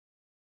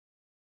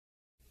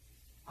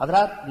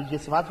حضرات لیجیے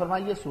سماعت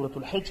فرمائیے سورۃ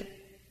الحجر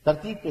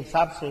ترتیب کے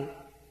حساب سے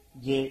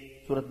یہ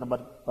سورت نمبر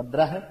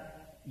 15 ہے.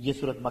 یہ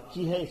سورت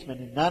مکی ہے، اس میں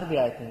 99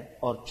 آیتیں ہیں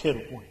اور 6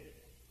 رکوع ہیں.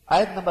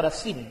 آیت نمبر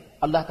 80 میں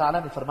اللہ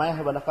تعالیٰ نے فرمایا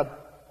ہے وَلَقَدْ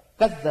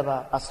كَذَّبَ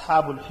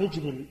أَصْحَابُ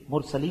الْحِجْرِ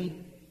الْمُرْسَلِينَ،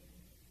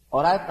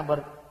 اور آیت نمبر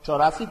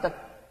 84 تک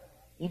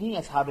انہی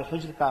اصحاب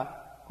حجر کا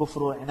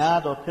کفر و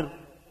عناد اور پھر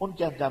ان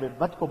کے انجام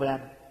بد کو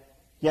بیان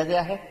کیا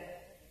گیا ہے.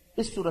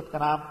 اس سورت کا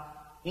نام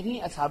انہی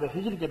اصحاب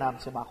حجر کے نام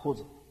سے ماخوذ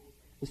ہے.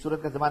 اس سورت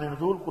کا زمان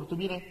نزول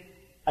قرطبی نے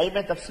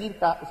ائمہ تفسیر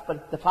کا اس پر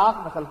اتفاق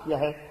نقل کیا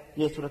ہے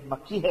کہ یہ سورت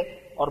مکی ہے،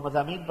 اور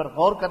مضامین پر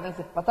غور کرنے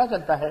سے پتہ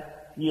چلتا ہے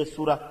کہ یہ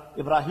سورہ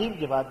ابراہیم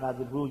کے بعد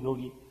نازل ہوئی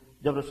ہوگی،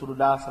 جب رسول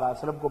اللہ صلی اللہ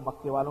علیہ وسلم کو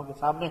مکے والوں کے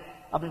سامنے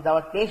اپنی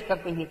دعوت پیش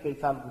کرتے ہوئے کئی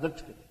سال گزر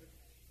چکے تھے.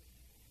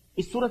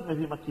 اس صورت میں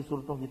بھی مکی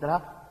صورتوں کی طرح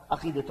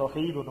عقید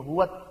توحید و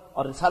نبوت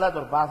اور رسالت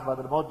اور بعث بعد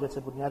الموت جیسے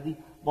بنیادی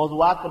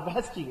موضوعات پر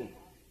بحث کی گئی.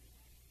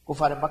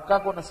 کفار مکہ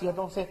کو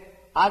نصیحتوں سے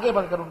آگے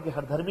بڑھ کر ان کی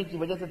ہر دھرمی کی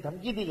وجہ سے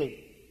دھمکی دی گئی،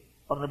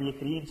 اور نبی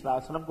کریم صلی اللہ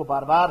علیہ وسلم کو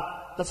بار بار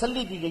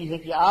تسلی دی گئی ہے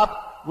کہ آپ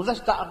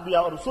گزشتہ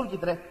انبیاء اور رسول کی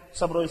طرح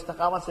صبر و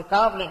استقامت سے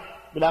کام لیں،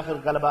 بالآخر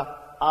غلبہ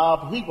آپ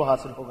ہی کو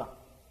حاصل ہوگا.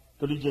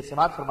 تو لیجیے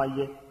سماعت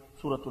فرمائیے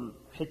سورۃ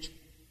الحجر.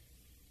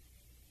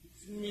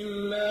 بسم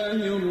اللہ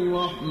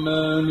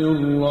الرحمن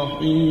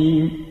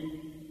الرحیم.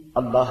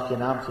 اللہ کے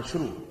نام سے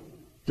شروع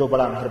جو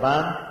بڑا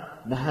مہربان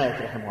نہایت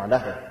رحم والا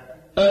ہے.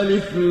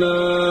 الف لام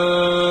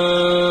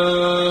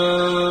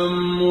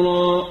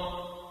را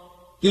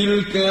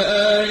تلك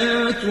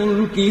آیات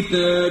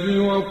الكتاب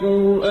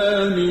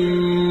وقرآن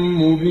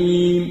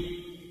مبین.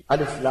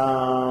 الف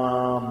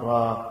لام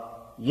را،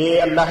 یہ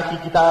اللہ کی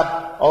کتاب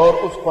اور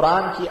اس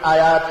قرآن کی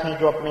آیات ہیں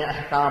جو اپنے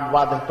احکام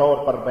واضح طور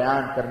پر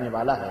بیان کرنے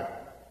والا ہے.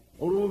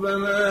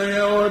 ربما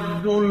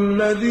يود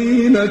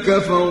الذين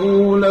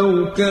كفروا لو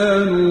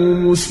كانوا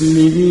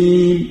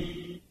مسلمين.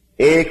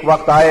 ایک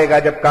وقت آئے گا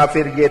جب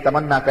کافر یہ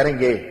تمنا کریں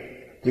گے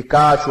کہ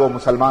کاش وہ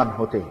مسلمان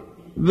ہوتے.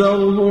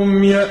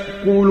 ذرهم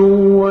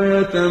يأكلوا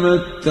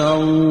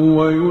ويتمتعوا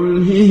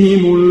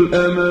ويلههم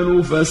الأمل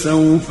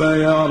فسوف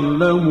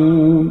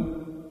يعلمون.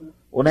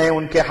 انہیں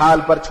ان کے حال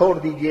پر چھوڑ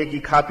دیجئے کہ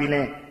کھا پی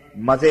لیں،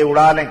 مزے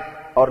اڑا لیں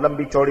اور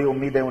لمبی چوڑی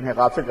امیدیں انہیں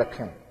غافل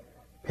رکھیں،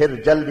 پھر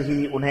جلد ہی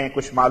انہیں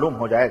کچھ معلوم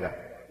ہو جائے گا.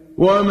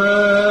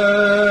 وما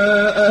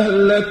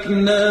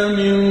أهلكنا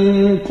من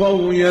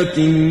قرية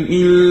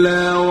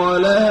إلا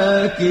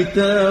ولها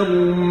كتاب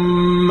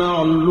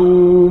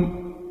معلوم.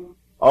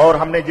 اور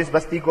ہم نے جس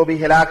بستی کو بھی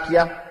ہلاک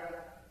کیا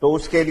تو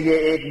اس کے لیے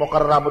ایک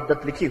مقررہ مدت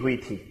لکھی ہوئی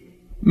تھی.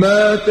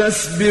 ما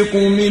تسبق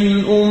من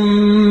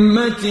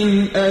أمة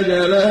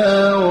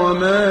أجلها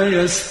وما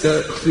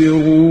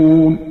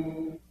يستأخرون.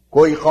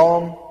 کوئی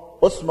قوم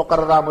اس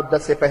مقررہ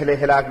مدت سے پہلے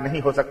ہلاک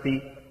نہیں ہو سکتی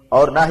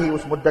اور نہ ہی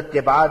اس مدت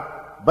کے بعد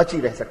بچی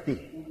رہ سکتی.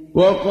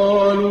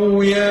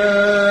 وقالوا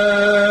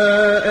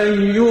يا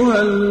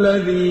أيها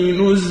الذي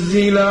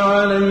نزل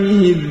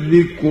عليه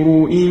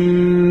الذكر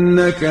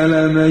إنك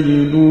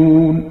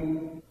لمجنون.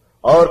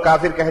 اور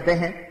کافر کہتے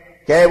ہیں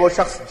کہ اے وہ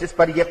شخص جس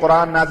پر یہ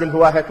قرآن نازل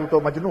ہوا ہے تو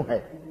مجنون ہے.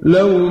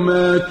 لو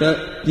ما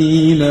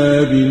تأتينا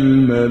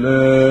بالملائكة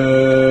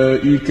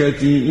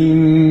إن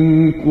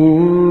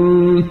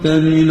كنت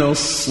من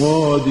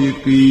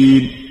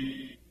الصادقين.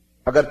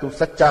 اگر تو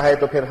سچا ہے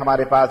تو پھر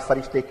ہمارے پاس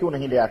فرشتے کیوں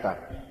نہیں لے آتا؟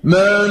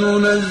 ما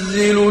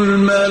ننزل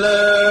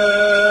الملائكة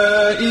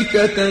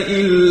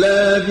إلا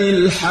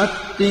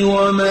بالحق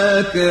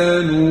وما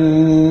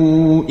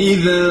كانوا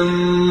إذا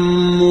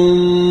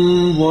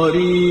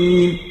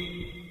منظرين.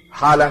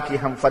 حالانکہ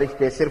ہم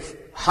فرشتے صرف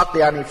حق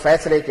یعنی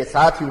فیصلے کے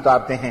ساتھ ہی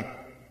اتارتے ہیں،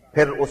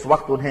 پھر اس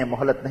وقت انہیں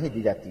مہلت نہیں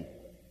دی جاتی.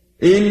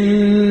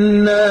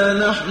 إنا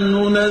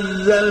نحن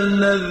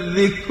نزلنا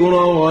الذكر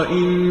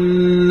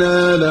وإنا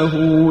له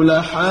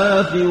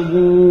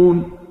لحافظون.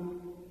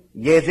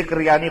 یہ ذکر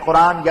یعنی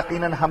قرآن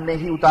یقیناً ہم نے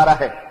ہی اتارا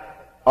ہے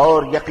اور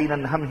یقیناً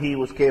ہم ہی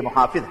اس کے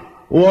محافظ ہیں.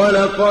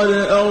 وَلَقَدْ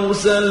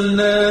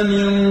أَرْسَلْنَا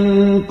مِن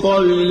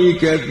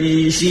قَبْلِكَ فِي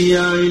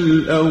شِيَعِ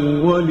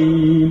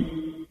الْأَوَّلِينَ.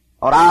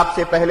 اور آپ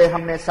سے پہلے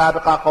ہم نے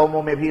سابقہ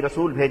قوموں میں بھی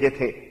رسول بھیجے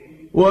تھے.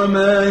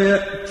 وَمَا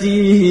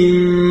يَأْتِيهِم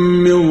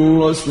مِّن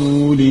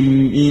رَّسُولٍ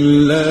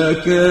إِلَّا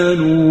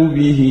كَانُوا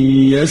بِهِ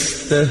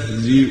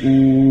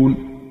يَسْتَهْزِئُونَ.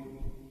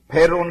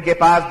 پھر ان کے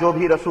پاس جو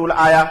بھی رسول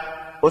آیا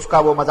اس کا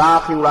وہ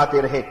مذاق ہی اڑاتے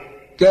رہے.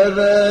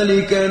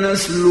 كَذَلِكَ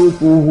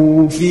نَسْلُكُهُ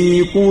فِي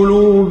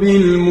قُلُوبِ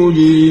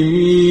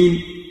الْمُجْرِمِينَ.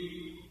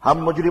 ہم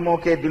مجرموں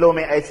کے دلوں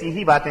میں ایسی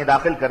ہی باتیں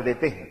داخل کر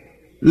دیتے ہیں.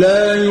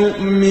 لا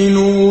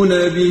يؤمنون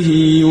به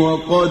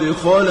وقد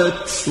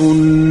خلت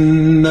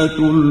سنة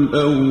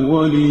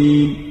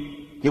الأولين.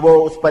 کہ وہ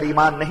اس پر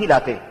ایمان نہیں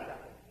لاتے،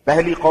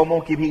 پہلی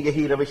قوموں کی بھی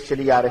یہی روش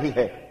چلی آ رہی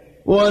ہے.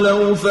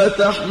 ولو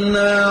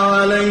فتحنا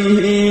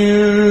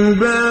عليهم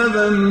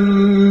بابا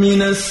من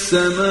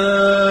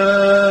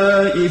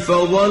السماء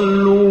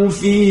فظلوا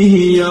فيه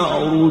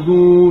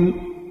يعرجون.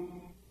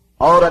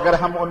 اور اگر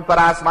ہم ان پر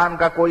آسمان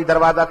کا کوئی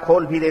دروازہ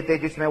کھول بھی دیتے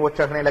جس میں وہ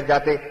چڑھنے لگ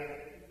جاتے،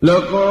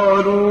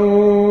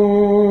 لقالوا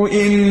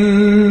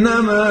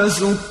إنما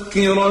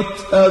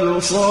سكرت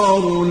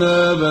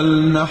أبصارنا بل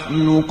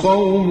نحن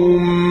قوم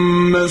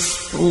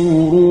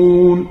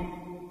مسحورون.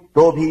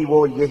 تو بھی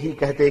وہ یہی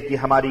کہتے کہ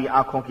ہماری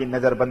آنکھوں کی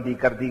نظر بندی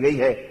کر دی گئی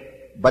ہے،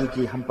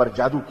 بلکہ ہم پر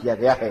جادو کیا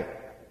گیا ہے۔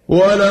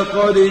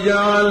 وَلَقَدْ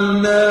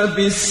جَعَلْنَا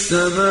فِي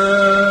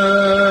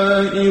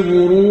السَّمَاءِ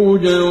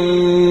بُرُوجًا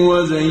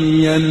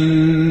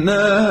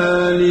وَزَيَّنَّاهَا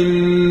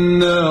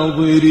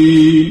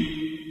لِلنَّاظِرِينَ،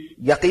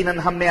 یقیناً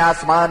ہم نے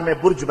آسمان میں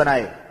برج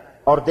بنائے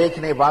اور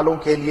دیکھنے والوں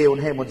کے لیے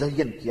انہیں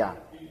مزین کیا۔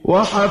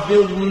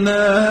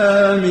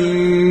 وَحَفِظْنَاهَا مِن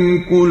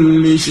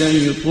كُلِّ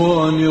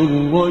شَيْطَانٍ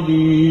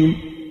رَّجِيمٍ،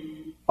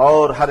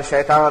 اور ہر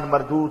شیطان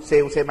مردود سے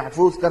اسے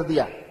محفوظ کر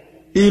دیا،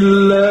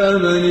 إِلَّا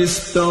مَنِ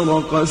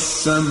اسْتَرَقَ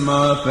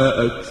السَّمْعَ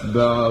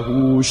فَأَتْبَعَهُ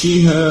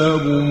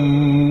شِهَابٌ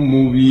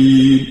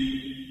مُّبِينٌ،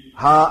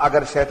 ہاں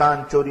اگر شیطان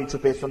چوری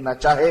چھپے سننا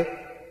چاہے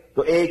تو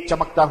ایک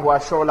چمکتا ہوا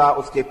شعلہ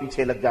اس کے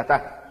پیچھے لگ جاتا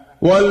ہے۔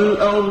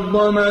 وَالْأَرْضَ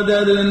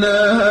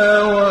مَدَدْنَاهَا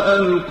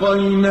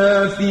وَأَلْقَيْنَا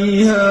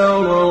فِيهَا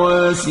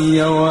رَوَاسِيَ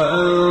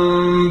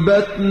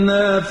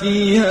وَأَنبَتْنَا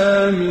فِيهَا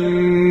مِن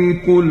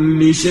كُلِّ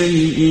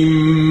شَيْءٍ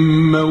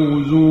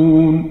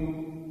مَّوْزُونٍ،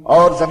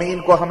 اور زمین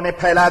کو ہم نے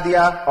پھیلا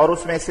دیا اور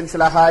اس میں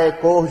سلسلہ ہائے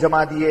کوہ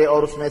جما دیے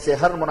اور اس میں سے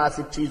ہر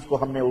مناسب چیز کو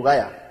ہم نے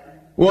اگایا۔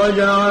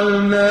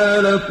 وَجَعَلْنَا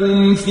لَكُمْ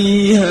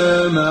فِيهَا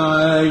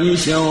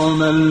مَعَايِشَ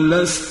وَمَن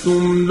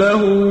لَّسْتُمْ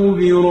لَهُ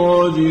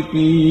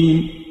بِرَازِقِينَ،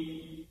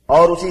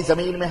 اور اسی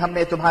زمین میں ہم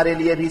نے تمہارے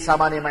لیے بھی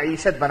سامان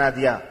معیشت بنا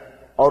دیا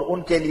اور ان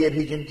کے لیے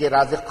بھی جن کے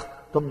رازق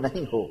تم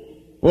نہیں ہو۔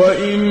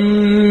 وَإِن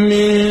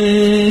مِّن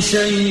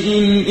شَيْءٍ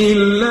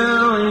إِلَّا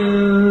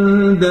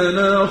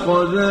عِندَنَا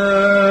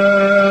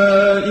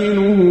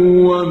خَزَائِنُهُ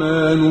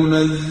وَمَا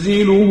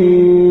نُنَزِّلُهُ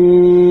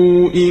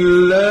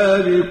إِلَّا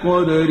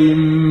بِقَدَرٍ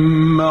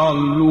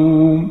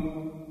معلوم،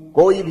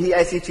 کوئی بھی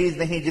ایسی چیز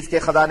نہیں جس کے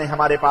خزانے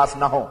ہمارے پاس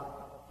نہ ہو،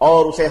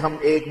 اور اسے ہم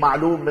ایک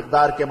معلوم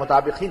مقدار کے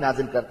مطابق ہی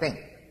نازل کرتے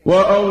ہیں۔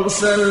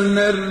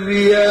 وَأَرْسَلْنَا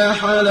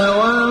الرِّيَاحَ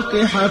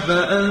لَوَاقِحَ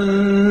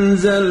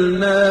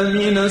فَأَنزَلْنَا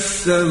مِنَ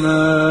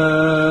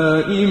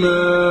السَّمَاءِ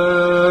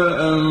مَاءً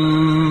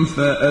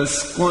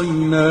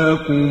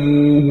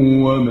فَأَسْقَيْنَاكُمُوهُ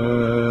وَمَا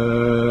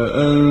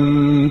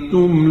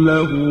أَنتُمْ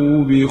لَهُ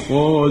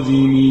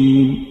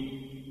بِخَازِنِينَ،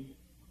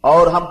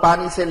 اور ہم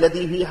پانی سے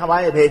لدی ہوئی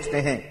ہوائیں بھیجتے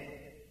ہیں،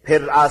 پھر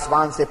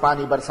آسمان سے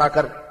پانی برسا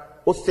کر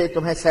اس سے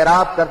تمہیں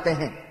سیراب کرتے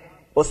ہیں،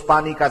 اس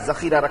پانی کا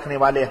ذخیرہ رکھنے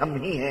والے ہم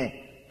ہی ہیں،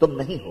 تم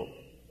نہیں ہو۔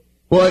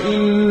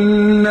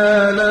 وَإِنَّا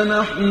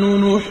لَنَحْنُ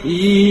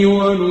نُحْيِي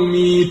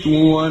وَنُمِيتُ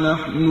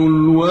وَنَحْنُ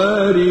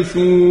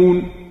الْوَارِثُونَ،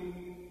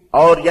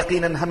 اور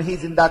یقیناً ہم ہی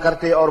زندہ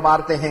کرتے اور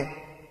مارتے ہیں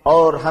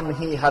اور ہم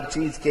ہی ہر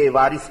چیز کے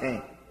وارث ہیں۔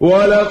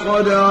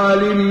 وَلَقَدْ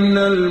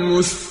عَلِمْنَا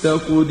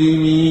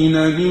الْمُسْتَقْدِمِينَ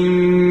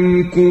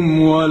مِنكُمْ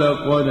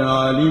وَلَقَدْ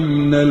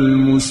عَلِمْنَا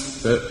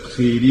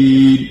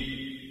الْمُسْتَأْخِرِينَ،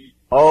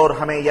 اور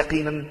ہمیں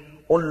یقیناً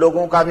ان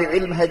لوگوں کا بھی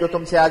علم ہے جو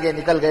تم سے آگے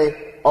نکل گئے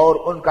اور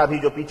ان کا بھی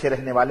جو پیچھے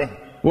رہنے والے ہیں۔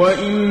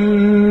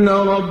 وَإِنَّ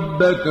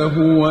رَبَّكَ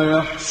هُوَ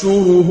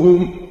يَحْشُرُهُمْ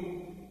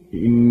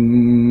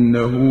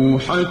إِنَّهُ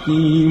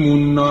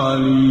حَكِيمٌ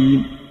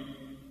عَلِيمٌ،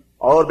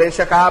 اور بے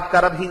شک آپ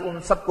کا رب ہی ان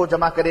سب کو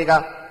جمع کرے گا،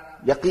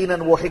 یقیناً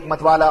وہ حکمت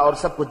والا اور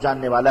سب کچھ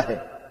جاننے والا ہے۔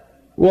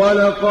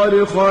 وَلَقَدْ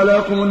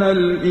خَلَقْنَا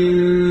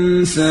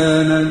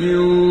الْإِنسَانَ مِنْ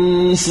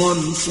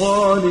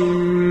صَلْصَالٍ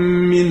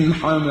مِّنْ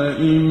حَمَإٍ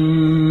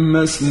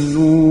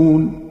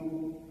مَّسْنُونٍ،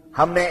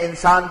 ہم نے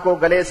انسان کو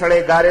گلے سڑے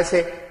گارے سے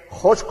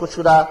خشک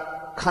شدہ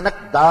کھنک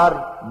دار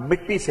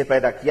مٹی سے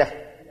پیدا کیا ہے۔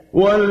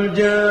 وَالْجَانَّ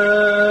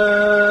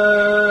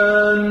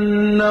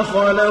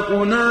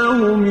خَلَقْنَاهُ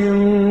مِن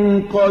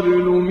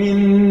قَبْلُ مِن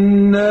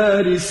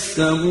نَّارِ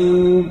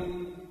السَّمُومِ،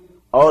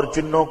 اور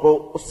جنوں کو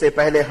اس سے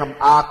پہلے ہم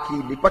آگ کی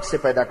لپٹ سے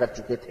پیدا کر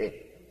چکے تھے۔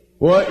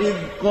 وَإِذْ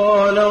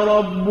قَالَ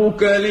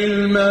رَبُّكَ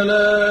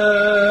لِلْمَلَائِكَةِ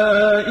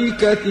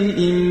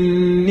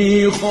إِنِّي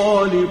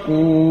خَالِقٌ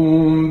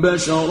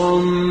بَشَرًا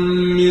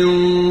مِّن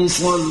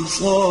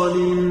صَلْصَالٍ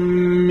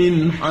مِّنْ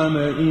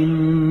حَمَإٍ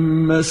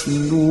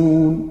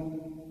مَّسْنُونٍ،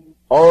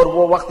 اور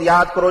وہ وقت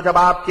یاد کرو جب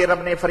آپ کے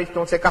رب نے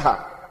فرشتوں سے کہا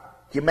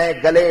کہ میں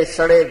گلے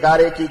سڑے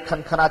گارے کی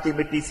کھنکھناتی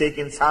مٹی سے ایک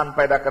انسان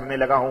پیدا کرنے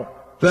لگا ہوں۔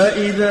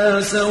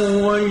 فَإِذَا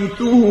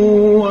سَوَّيْتُهُ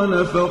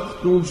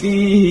وَنَفَخْتُ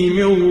فِيهِ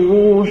مِن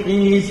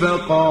رُّوحِي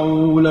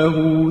فَقَعُوا لَهُ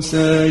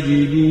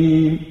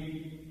سَاجِدِينَ،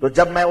 تو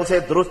جب میں اسے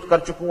درست کر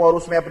چکوں اور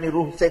اس میں اپنی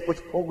روح سے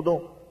کچھ پھونک دوں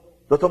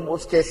تو تم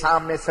اس کے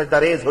سامنے سجدہ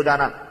ریز ہو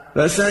جانا۔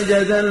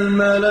 فَسَجَدَ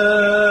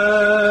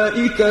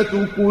الْمَلَائِكَةُ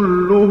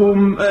كُلُّهُمْ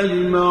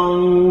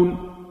أَجْمَعُونَ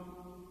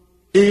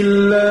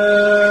إِلَّا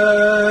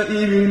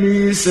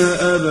إِبْلِيسَ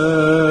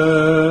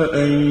أَبَىٰ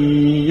أَن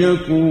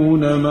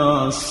يَكُونَ مَعَ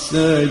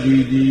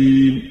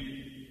السَّاجِدِينَ،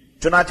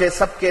 چنانچہ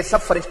سب کے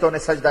سب فرشتوں نے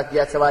سجدہ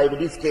کیا سوائے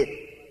ابلیس کے،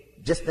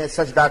 جس نے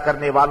سجدہ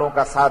کرنے والوں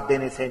کا ساتھ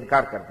دینے سے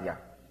انکار کر دیا۔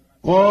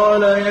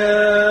 قَالَ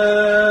يَا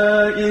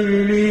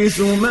إِبْلِيسُ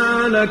مَا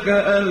لَكَ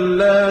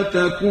أَلَّا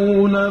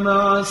تَكُونَ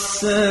مَعَ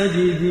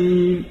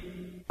السَّاجِدِينَ،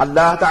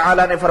 اللہ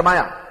تعالی نے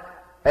فرمایا،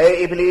 اے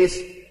ابلیس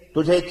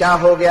تجھے کیا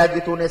ہو گیا کہ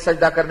تو نے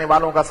سجدہ کرنے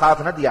والوں کا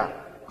ساتھ نہ دیا؟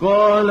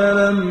 قَالَ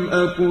لَمْ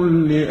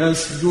أَكُن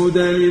لِّأَسْجُدَ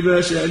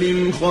لِبَشَرٍ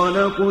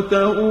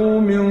خَلَقْتَهُ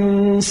مِن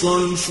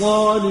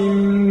صَلْصَالٍ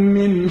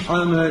مِّنْ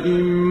حَمَإٍ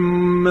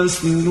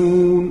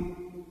مَّسْنُونٍ،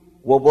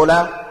 وہ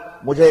بولا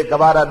مجھے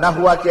گوارا نہ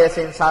ہوا کہ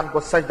ایسے انسان کو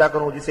سجدہ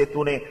کروں جسے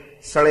تو نے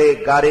سڑے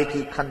گارے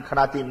کی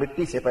کھنکھناتی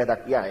مٹی سے پیدا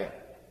کیا ہے۔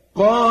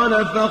 قال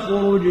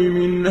فاخرج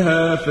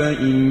منها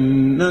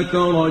فإنك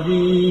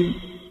رجيم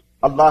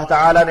اللہ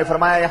تعالیٰ نے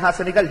فرمایا یہاں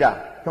سے نکل جا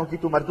کیونکہ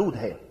تو مردود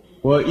ہے،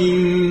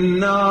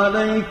 وإن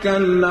عليك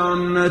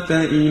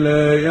اللعنة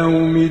إلى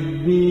يوم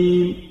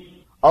الدين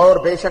اور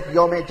بے شک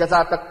یوم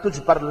جزا تک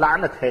تجھ پر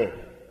لعنت ہے۔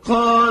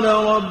 قال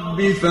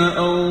رب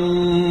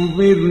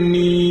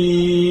فأنظرني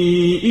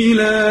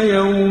إلى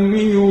يوم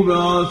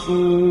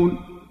يبعثون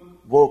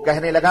وہ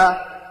کہنے لگا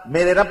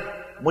میرے رب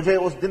مجھے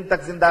اس دن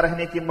تک زندہ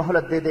رہنے کی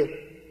مہلت دے دے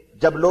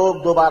جب لوگ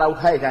دوبارہ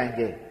اٹھائے جائیں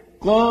گے۔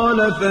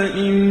 قال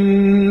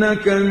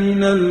فإنك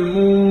من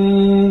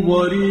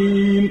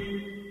المنظرين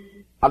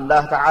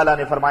اللہ تعالیٰ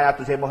نے فرمایا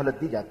تجھے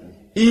مہلت دی جاتی ہے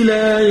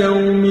إلى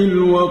يوم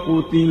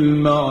الوقت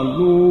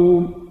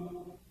المعلوم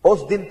اس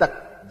دن تک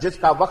جس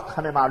کا وقت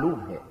ہمیں معلوم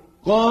ہے۔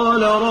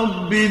 قال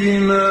رب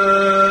بما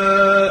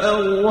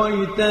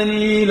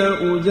أغويتني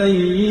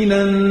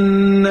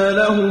لأزينن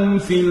لهم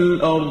في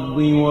الأرض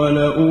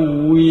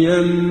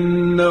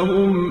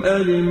ولأغوينهم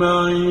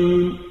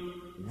أجمعين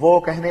وہ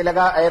کہنے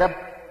لگا اے رب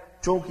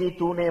چونکہ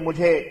تو نے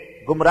مجھے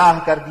گمراہ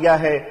کر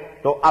دیا ہے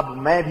تو اب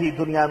میں بھی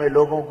دنیا میں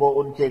لوگوں کو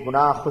ان کے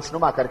گناہ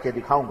خوشنما کر کے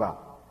دکھاؤں گا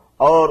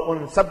اور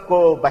ان سب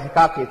کو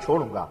بہکا کے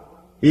چھوڑوں گا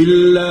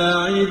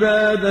إلا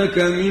عبادك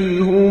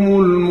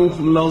منهم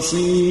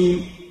المخلصين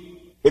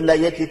اللہ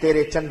یہ کہ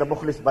تیرے چند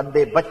مخلص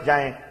بندے بچ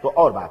جائیں تو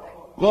اور بات ہے۔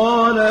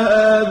 قال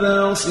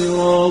هذا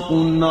صراط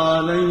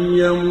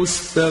علي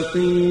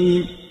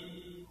مستقيم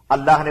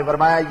اللہ نے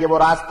فرمایا یہ وہ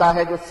راستہ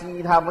ہے جو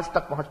سیدھا مجھ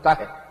تک پہنچتا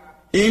ہے۔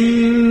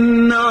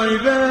 إن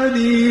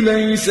عبادي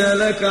ليس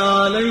لك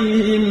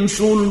عليهم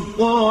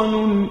سلطان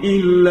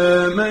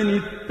إلا من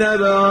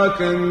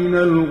اتبعك من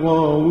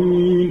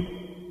الغاوين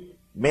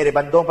میرے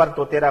بندوں پر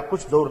تو تیرا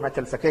کچھ زور نہ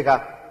چل سکے گا،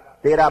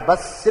 تیرا بس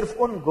صرف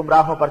ان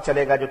گمراہوں پر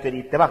چلے گا جو تیری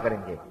اتباع کریں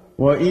گے۔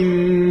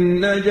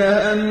 وَإِنَّ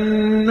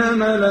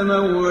جَهَنَّمَ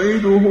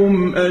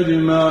لَمَوْعِدُهُمْ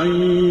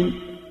أَجْمَعِينَ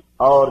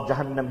اور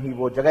جہنم ہی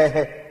وہ جگہ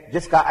ہے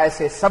جس کا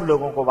ایسے سب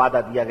لوگوں کو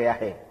وعدہ دیا گیا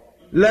ہے۔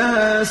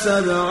 لَهَا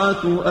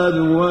سَبْعَةُ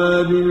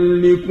أَبْوَابٍ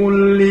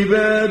لِكُلِّ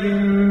بَابٍ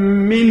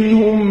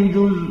مِّنْهُمْ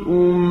جُزْءٌ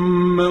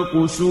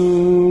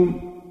مَّقْسُومٌ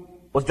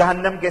اس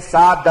جہنم کے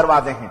 7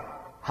 دروازے ہیں،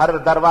 ہر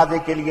دروازے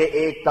کے لیے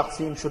ایک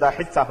تقسیم شدہ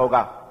حصہ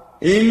ہوگا۔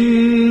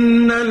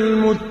 إن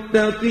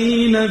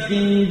المتقين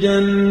في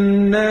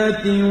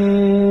جنات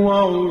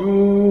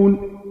وعيون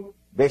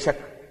بے شک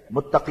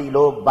متقی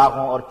لوگ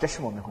باغوں اور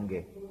چشموں میں ہوں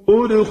گے۔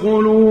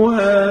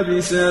 ادخلوها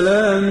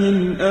بسلام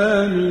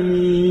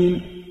آمنين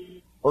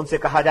ان سے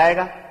کہا جائے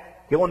گا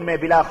کہ ان میں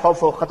بلا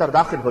خوف و خطر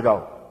داخل ہو جاؤ۔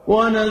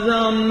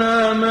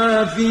 ونزعنا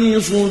ما في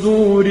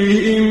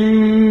صدورهم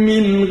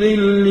من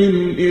غل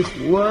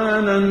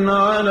إخوانا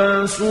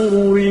على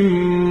سرر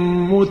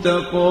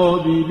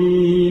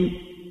متقابلين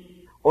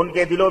ان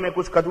کے دلوں میں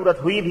کچھ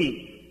کدورت ہوئی بھی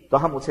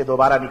تو ہم اسے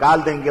دوبارہ نکال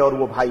دیں گے اور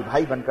وہ بھائی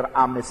بھائی بن کر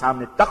آمنے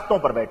سامنے تختوں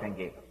پر بیٹھیں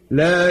گے۔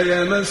 لا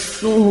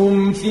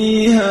يمسهم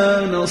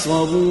فيها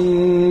نصب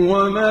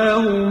وما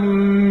هم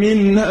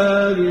منها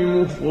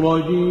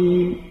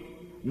بمخرجين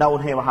نہ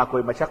انہیں وہاں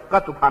کوئی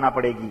مشقت اٹھانا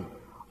پڑے گی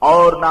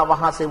اور نہ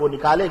وہاں سے وہ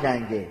نکالے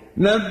جائیں گے۔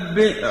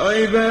 نبئ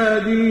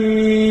عبادي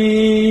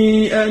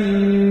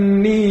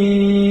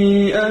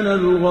أني أنا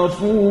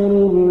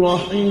الغفور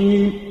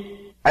الرحيم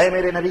اے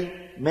میرے نبی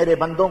میرے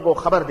بندوں کو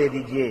خبر دے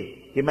دیجئے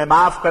کہ میں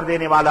معاف کر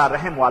دینے والا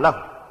رحم والا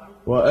ہوں،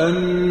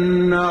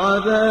 وأن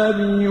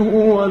عذابي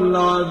هو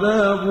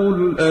العذاب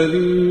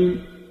الأليم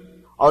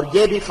اور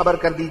یہ بھی خبر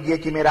کر دیجئے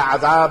کہ میرا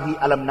عذاب ہی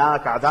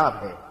المناک عذاب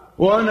ہے۔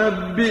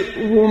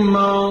 ونبئهم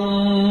عن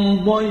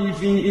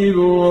ضيف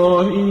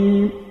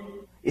إبراهيم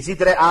اسی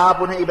طرح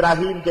آپ انہیں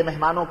ابراہیم کے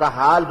مہمانوں کا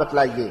حال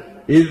بتلائیے۔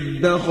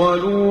 إذ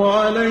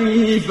دخلوا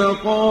عليه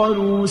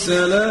فقالوا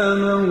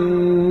سلاما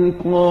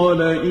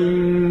قال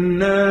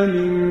إنا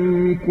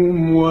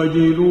منكم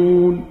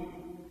وجلون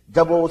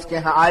جب وہ اس کے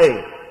ہاں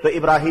آئے تو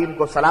ابراہیم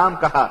کو سلام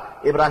کہا،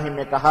 ابراہیم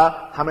نے کہا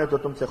ہمیں تو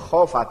تم سے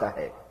خوف آتا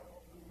ہے۔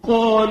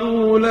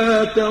 قالوا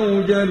لا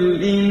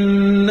توجل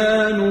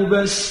إنا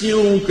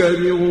نبشرك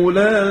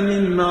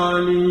بغلام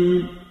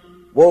عليم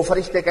وہ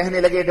فرشتے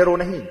کہنے لگے ڈرو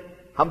نہیں،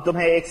 ہم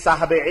تمہیں ایک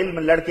صاحب علم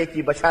لڑکے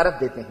کی بشارت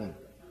دیتے ہیں۔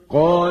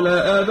 قال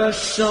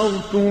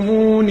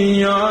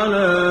أبشرتموني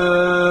على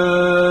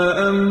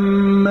أن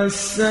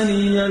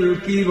مسني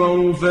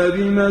الكبر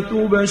فبم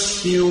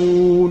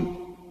تبشرون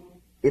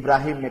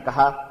ابراہیم نے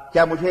کہا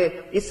کیا مجھے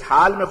اس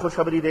حال میں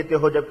خوشخبری دیتے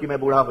ہو جبکہ میں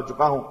بوڑھا ہو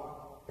چکا ہوں،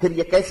 پھر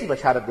یہ کیسی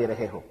بشارت دے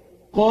رہے ہو؟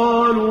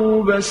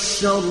 قالوا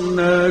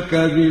بشرناك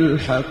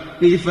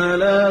بالحق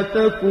فلا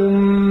تكن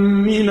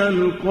من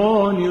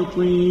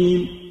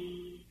القانطين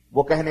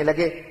وہ کہنے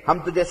لگے ہم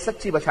تجھے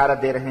سچی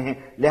بشارت دے رہے ہیں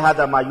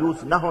لہذا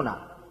مایوس نہ ہونا۔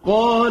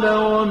 قال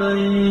ومن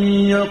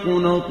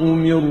يقنط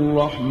من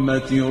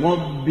رحمة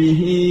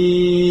ربه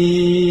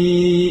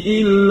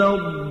إلا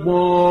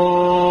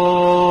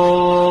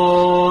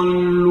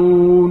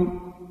الضالون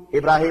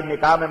ابراہیم نے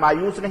کہا میں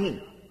مایوس نہیں،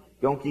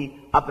 کیونکہ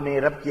اپنے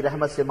رب کی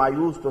رحمت سے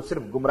مایوس تو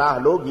صرف گمراہ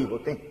لوگ ہی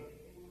ہوتے ہیں۔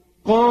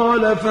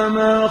 قال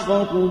فما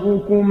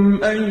خطبكم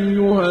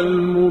أيها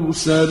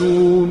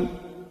المرسلون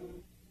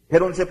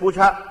پھر ان سے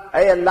پوچھا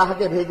اے اللہ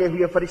کے بھیجے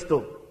ہوئے فرشتوں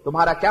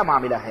تمہارا کیا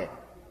معاملہ ہے؟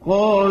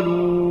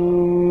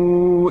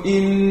 قالوا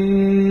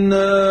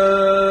إنا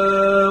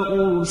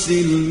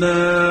أرسلنا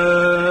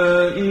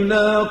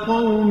إلى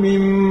قوم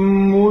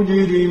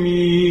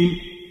مجرمين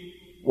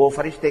وہ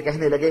فرشتے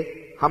کہنے لگے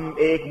ہم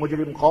ایک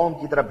مجرم قوم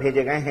کی طرف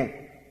بھیجے گئے ہیں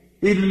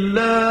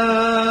إلا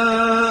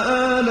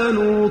آل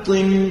لوط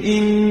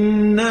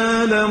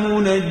إنا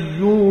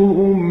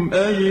لمنجوهم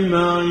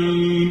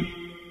أجمعين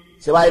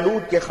سوائے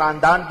لوط کے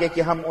خاندان کے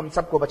کہ ہم ان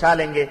سب کو بچا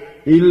لیں گے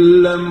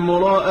إلا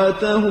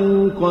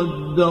امرأته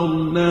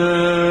قدرنا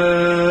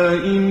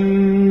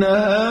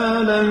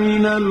إنها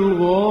لمن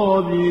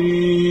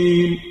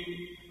الغابرين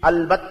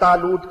البتہ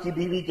لوط کی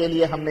بیوی کے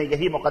لیے ہم نے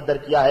یہی مقدر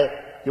کیا ہے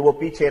کہ وہ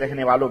پیچھے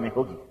رہنے والوں میں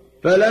ہوگی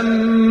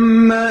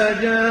فلما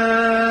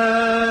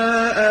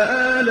جاء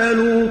آل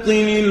لوط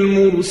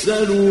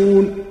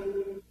المرسلون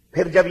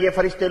پھر جب یہ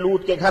فرشتے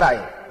لوط کے گھر آئے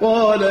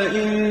قال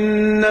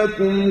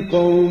إنكم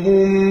قوم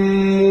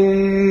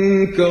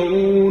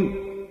منكرون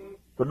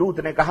تو لوط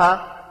نے کہا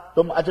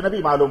تم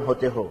اجنبی معلوم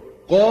ہوتے ہو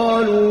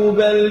قالوا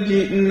بل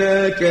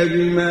جئناك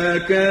بما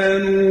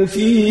كانوا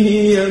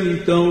فيه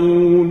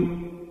يمترون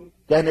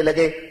کہنے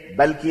لگے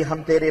بلکہ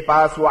ہم تیرے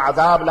پاس وہ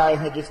عذاب لائے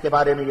ہیں جس کے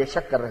بارے میں یہ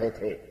شک کر رہے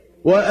تھے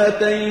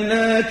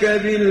وَأَتَيْنَاكَ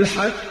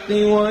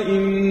بِالْحَقِّ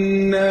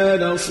وَإِنَّا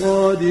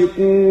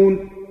لَصَادِقُونَ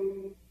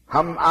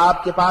ہم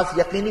آپ کے پاس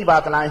یقینی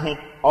بات لائے ہیں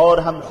اور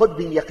ہم خود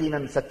بھی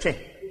یقیناً سچے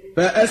ہیں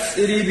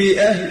فَأَسْرِ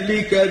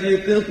بِأَهْلِكَ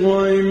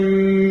بِقِطْعٍ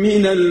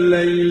مِّنَ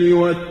اللَّيْلِ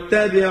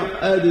وَاتَّبِعْ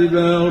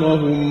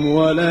أَدْبَارَهُمْ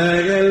وَلَا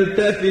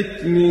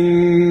يَلْتَفِتْ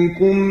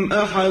مِنكُمْ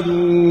أَحَدٌ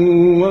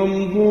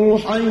وَامْضُوا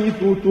حَيْثُ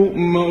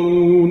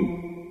تُؤْمَرُونَ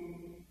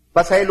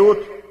بس اے لوط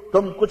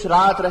تم کچھ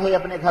رات رہے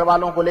اپنے گھر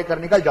والوں کو لے کر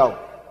نکل جاؤ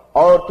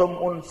اور تم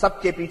ان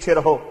سب کے پیچھے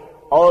رہو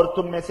اور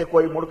تم میں سے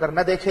کوئی مڑ کر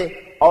نہ دیکھے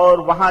اور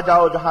وہاں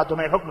جاؤ جہاں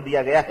تمہیں حکم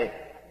دیا گیا ہے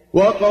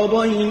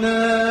وَقَضَيْنَا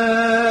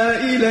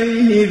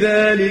إِلَيْهِ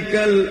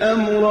ذَلِكَ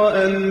الْأَمْرَ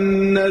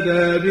أَنَّ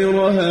دَابِرَ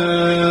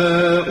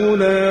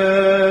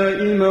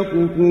هَٰؤُلَاءِ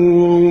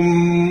مَقْطُوعٌ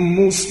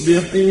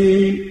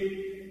مُصْبِحِينَ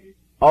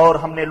اور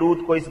ہم نے لوط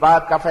کو اس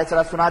بات کا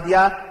فیصلہ سنا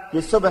دیا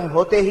کہ صبح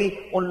ہوتے ہی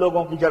ان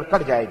لوگوں کی جڑ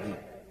کٹ جائے گی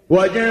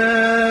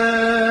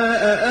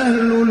وَجَاءَ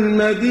أَهْلُ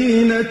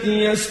الْمَدِينَةِ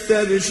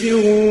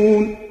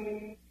يَسْتَبْشِرُونَ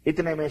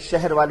اتنے میں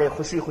شہر والے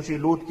خوشی خوشی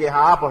لوط کے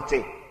ہاں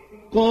پہنچے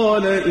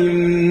قال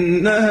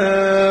إن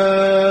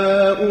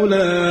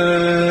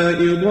هؤلاء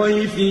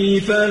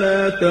ضيفي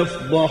فلا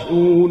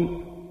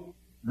تفضحون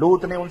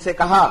لوط نے ان سے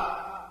کہا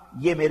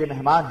یہ میرے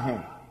مہمان ہیں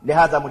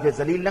لہذا مجھے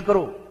ذلیل نہ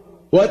کرو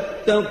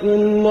واتقوا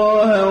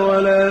الله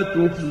ولا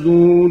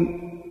تخزون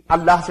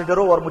اللہ سے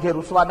ڈرو اور مجھے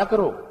رسوا نہ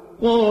کرو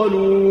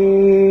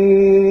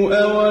قالوا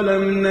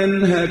أولم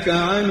ننهك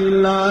عن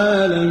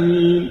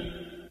العالمين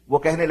وہ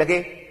کہنے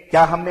لگے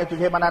کیا ہم نے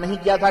تجھے منع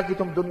نہیں کیا تھا کہ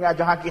تم دنیا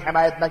جہاں کی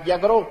حمایت نہ کیا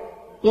کرو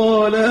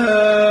قال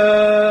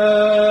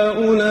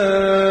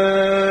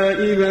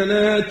هؤلاء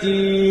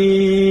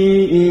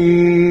بناتي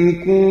إن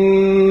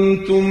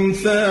كنتم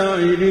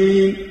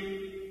فاعلين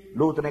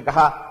لوط نے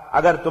کہا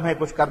اگر تمہیں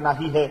کچھ کرنا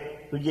ہی ہے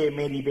تو یہ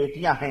میری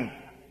بیٹیاں ہیں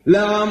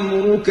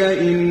لعمرك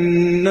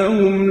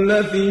إنهم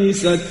لفي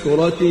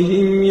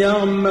سكرتهم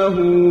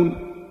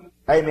يعمهون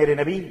اے میرے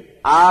نبی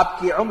آپ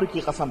کی عمر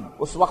کی قسم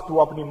اس وقت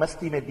وہ اپنی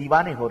مستی میں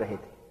دیوانے ہو رہے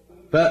تھے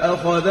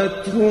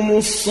فأخذتهم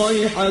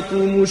الصيحة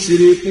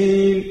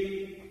مشرقين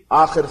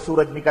آخر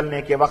سورج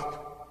نکلنے کے وقت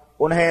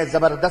انہیں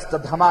زبردست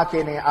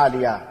دھماکے نے آ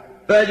لیا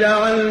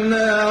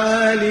فجعلنا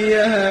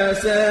عاليها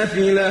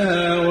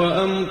سافلها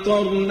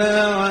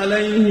وأمطرنا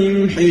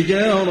عليهم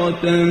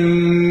حجارة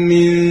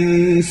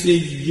من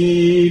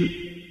سجيل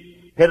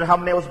پھر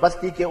ہم نے اس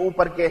بستی کے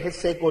اوپر کے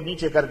حصے کو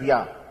نیچے کر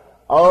دیا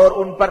اور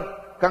ان پر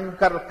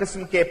کنکر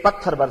قسم کے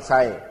پتھر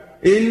برسائے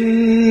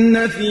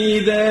إن في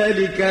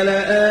ذلك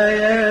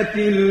لآيات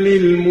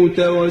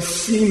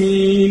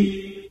للمتوسمين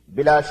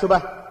بلا شبہ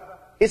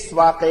اس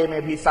واقعے میں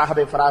بھی صاحب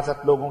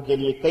فراست لوگوں کے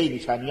لیے کئی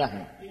نشانیاں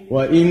ہیں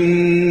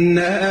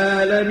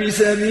وَإِنَّهَا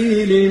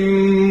لَبِسَبِيلٍ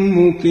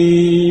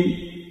مُقِيمٍ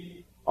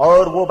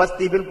اور وہ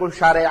بستی بالکل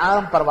شارع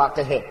عام پر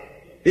واقع ہے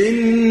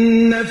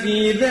إِنَّ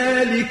فِي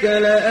ذَلِكَ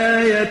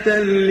لَآيَةً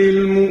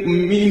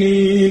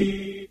لِلْمُؤْمِنِينَ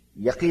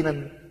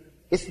یقیناً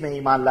اس میں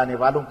ایمان لانے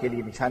والوں کے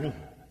لیے نشانی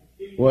ہے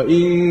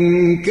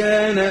وَإِن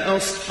كَانَ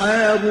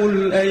أَصْحَابُ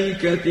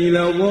الْأَيْكَةِ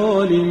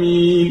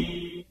لَظَالِمِينَ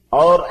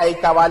اور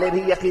ایکا والے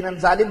بھی یقیناً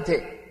ظالم تھے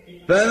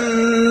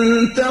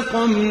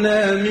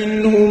فانتقمنا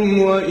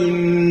منهم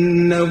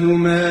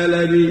وإنهما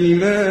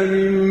لبإمام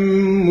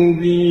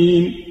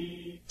مبين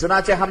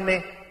چنانچہ ہم نے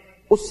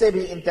اس سے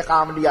بھی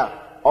انتقام لیا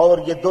اور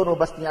یہ دونوں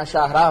بستیاں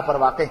شاہراہ پر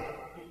واقع ہیں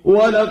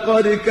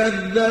وَلَقَدْ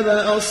كَذَّبَ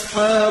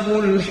أَصْحَابُ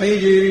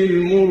الْحِجْرِ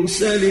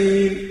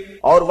الْمُرْسَلِينَ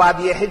اور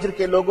وادی حجر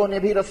کے لوگوں نے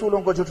بھی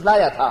رسولوں کو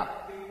جھٹلایا تھا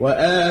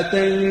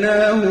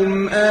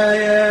وَآتَيْنَاهُمْ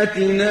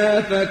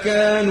آيَاتِنَا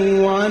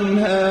فَكَانُوا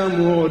عَنْهَا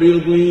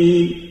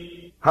مُعْرِضِينَ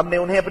ہم نے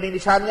انہیں اپنی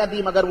نشانیاں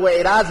دی مگر وہ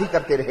اعراض ہی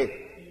کرتے رہے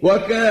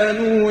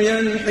وكانوا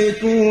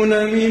ينحتون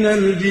من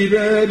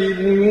الجبال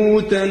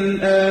بيوتا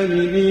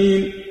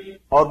آمنين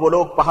اور وہ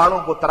لوگ پہاڑوں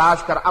کو تراش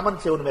کر امن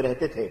سے ان میں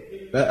رہتے تھے.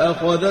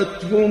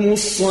 فأخذتهم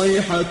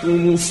الصيحة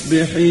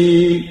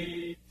مصبحين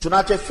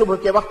چنانچہ صبح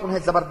کے وقت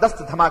انہیں زبردست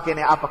دھماکے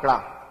نے آ پکڑا.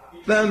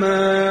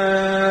 فما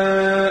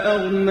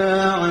أغنى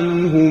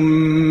عنهم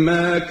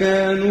ما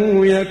كانوا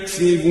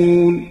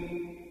يكسبون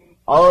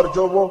اور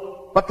جو وہ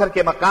پتھر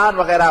کے مکان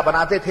وغیرہ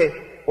بناتے تھے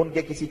ان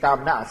کے کسی کام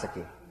نہ آ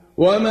سکے.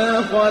 وما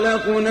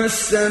خلقنا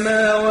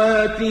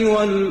السماوات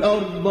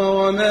والأرض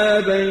وما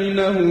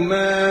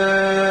بينهما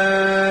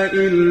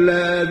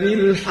إلا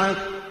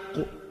بالحق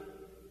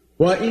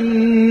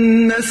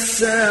وإن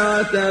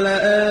الساعة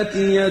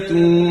لآتية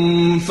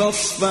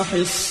فاصفح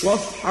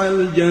الصفح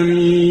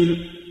الجميل.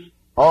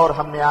 اور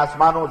ہم نے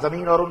آسمان و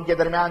زمین اور ان کے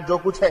درمیان جو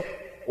کچھ ہے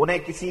انہیں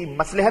کسی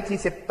مصلحت ہی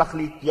سے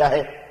تخلیق کیا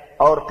ہے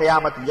اور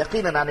قیامت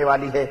یقیناً آنے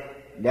والی ہے.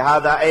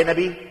 لہذا اے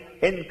نبی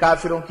ان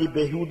کافروں کی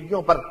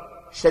بےہودگیوں پر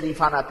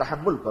شریفانہ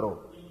تحمل کرو.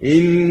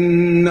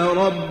 ان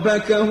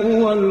ربك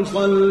هو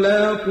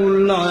الخلاق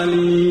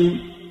العليم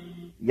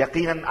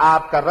یقیناً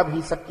آپ کا رب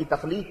ہی سب کی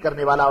تخلیق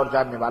کرنے والا اور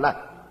جاننے والا ہے.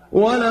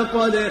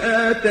 وَلَقَدْ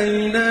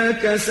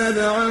آتَيْنَاكَ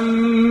سَبْعًا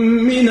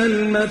مِّنَ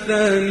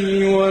الْمَثَانِي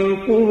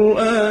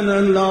وَالْقُرْآنَ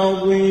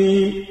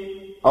الْعَظِيمَ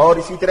اور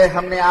اسی طرح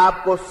ہم نے آپ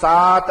کو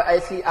 7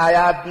 ایسی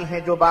آیات دی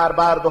ہیں جو بار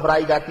بار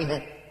دہرائی جاتی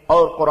ہیں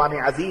اور قرآن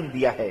عظیم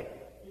دیا ہے.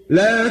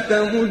 لا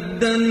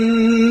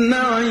تمدن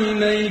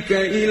عينيك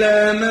إلى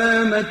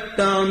ما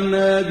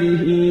متعنا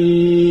به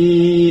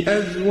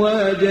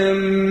أزواجا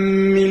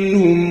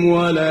منهم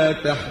ولا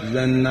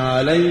تحزن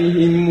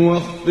عليهم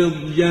واخفض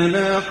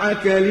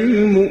جناحك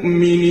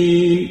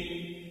للمؤمنين.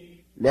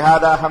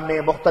 لہذا ہم نے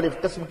مختلف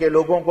قسم کے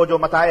لوگوں کو جو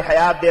متاع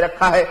حیات دے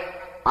رکھا ہے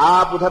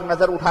آپ ادھر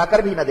نظر اٹھا کر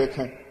بھی نہ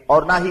دیکھیں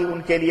اور نہ ہی ان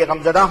کے لیے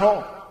غمزدہ ہوں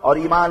اور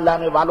ایمان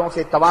لانے والوں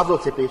سے تواضع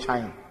سے پیش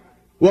آئیں.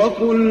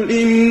 وَقُلْ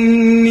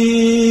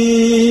إِنِّي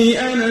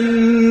أَنَا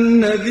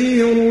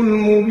النَّذِيرُ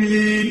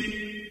الْمُبِينُ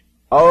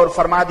اور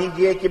فرما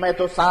دیجئے کہ میں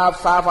تو صاف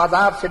صاف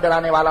عذاب سے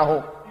ڈرانے والا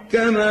ہوں.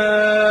 كَمَا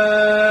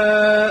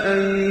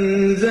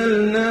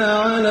أَنزَلْنَا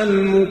عَلَى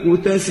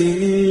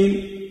الْمُقْتَسِمِينَ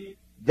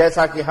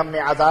جیسا کہ ہم نے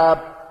عذاب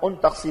ان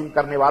تقسیم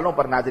کرنے والوں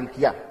پر نازل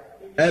کیا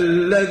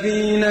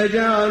الَّذِينَ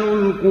جَعَلُوا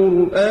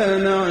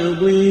الْقُرْآنَ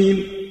عِضِينَ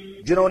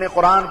جنہوں نے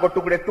قرآن کو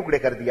ٹکڑے ٹکڑے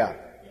کر دیا.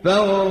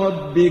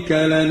 فَوَرَبِّكَ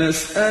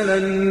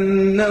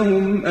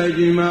لَنَسْأَلَنَّهُمْ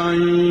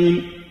أَجْمَعِينَ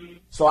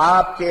سو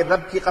آپ کے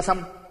رب کی قسم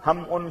ہم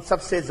ان سب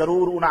سے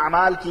ضرور ان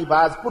اعمال کی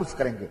باز پرس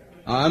کریں گے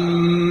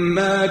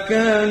عَمَّا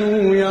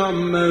كَانُوا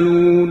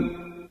يَعْمَلُونَ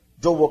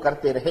جو وہ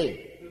کرتے رہے.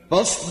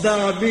 فَاصْدَعْ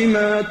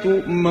بِمَا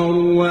تُؤْمَرُ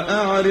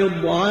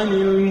وَأَعْرِضْ عَنِ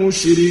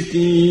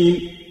الْمُشْرِكِينَ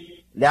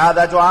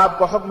لہذا جو آپ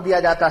کو حکم دیا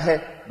جاتا ہے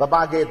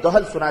بباغِ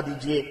دہل سنا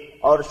دیجئے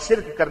اور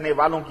شرک کرنے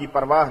والوں کی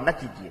پرواہ نہ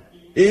کیجئے.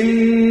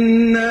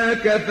 إِنَّا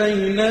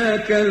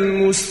كَفَيْنَاكَ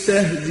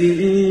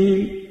الْمُسْتَهْزِئِينَ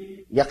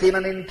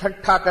یقیناً ان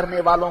ٹھٹھا کرنے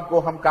والوں کو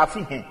ہم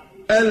کافی ہیں.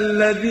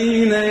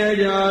 الَّذِينَ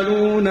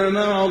يَجْعَلُونَ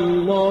مَعَ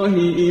اللَّهِ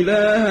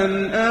إِلَٰهًا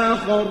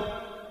آخَرَ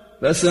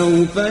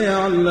فَسَوْفَ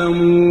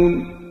يَعْلَمُونَ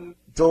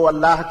جو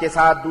اللہ کے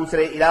ساتھ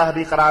دوسرے الہ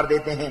بھی قرار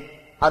دیتے ہیں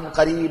ان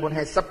قریب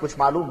انہیں سب کچھ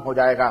معلوم ہو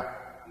جائے گا.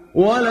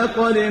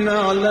 وَلَقَدْ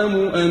نَعْلَمُ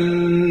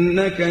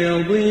أَنَّكَ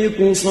يَضِيقُ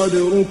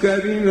صَدْرُكَ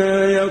بِمَا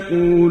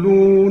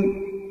يَقُولُونَ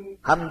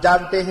ہم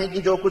جانتے ہیں کہ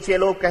جو کچھ یہ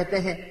لوگ کہتے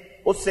ہیں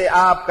اس سے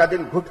آپ کا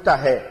دل گھٹتا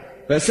ہے.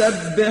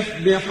 فَسَبِّحْ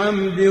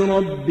بِحَمْدِ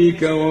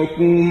رَبِّكَ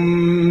وَكُن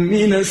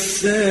مِّنَ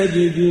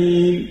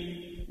السَّاجِدِينَ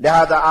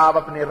لہذا آپ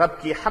اپنے رب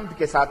کی حمد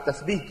کے ساتھ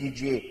تسبیح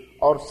کیجئے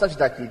اور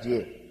سجدہ کیجئے.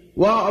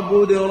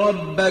 وَاعْبُدْ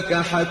رَبَّكَ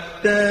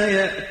حَتَّى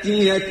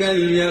يَأْتِيَكَ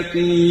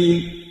الْيَقِينُ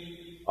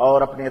اور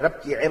اپنے رب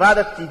کی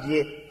عبادت کیجئے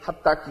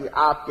حتیٰ کہ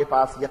آپ کے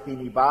پاس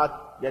یقینی بات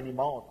یعنی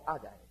موت آ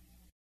جائے.